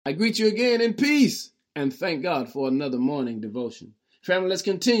I greet you again in peace and thank God for another morning devotion. Family, let's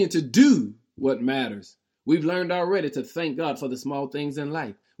continue to do what matters. We've learned already to thank God for the small things in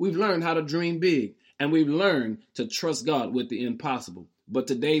life. We've learned how to dream big, and we've learned to trust God with the impossible. But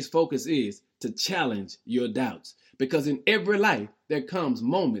today's focus is to challenge your doubts, because in every life there comes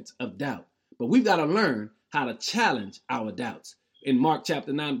moments of doubt. But we've got to learn how to challenge our doubts. In Mark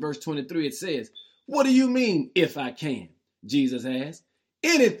chapter 9, verse 23, it says, "What do you mean, if I can?" Jesus asked.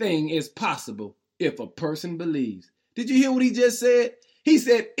 Anything is possible if a person believes. Did you hear what he just said? He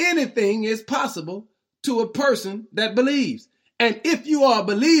said anything is possible to a person that believes. And if you are a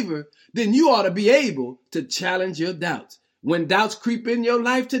believer, then you ought to be able to challenge your doubts. When doubts creep in your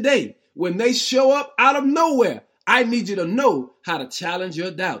life today, when they show up out of nowhere, I need you to know how to challenge your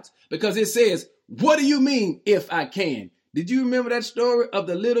doubts. Because it says, what do you mean if I can? Did you remember that story of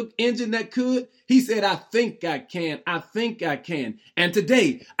the little engine that could? He said, I think I can. I think I can. And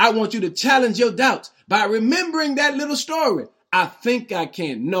today, I want you to challenge your doubts by remembering that little story. I think I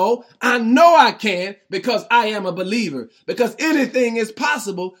can. No, I know I can because I am a believer. Because anything is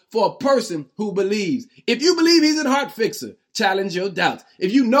possible for a person who believes. If you believe he's a heart fixer, challenge your doubts.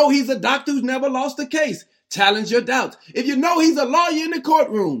 If you know he's a doctor who's never lost a case, challenge your doubts. If you know he's a lawyer in the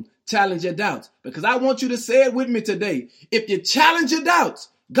courtroom, challenge your doubts, because I want you to say it with me today. If you challenge your doubts,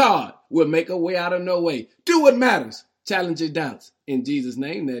 God will make a way out of no way. Do what matters. Challenge your doubts. In Jesus'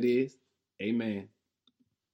 name, that is. Amen.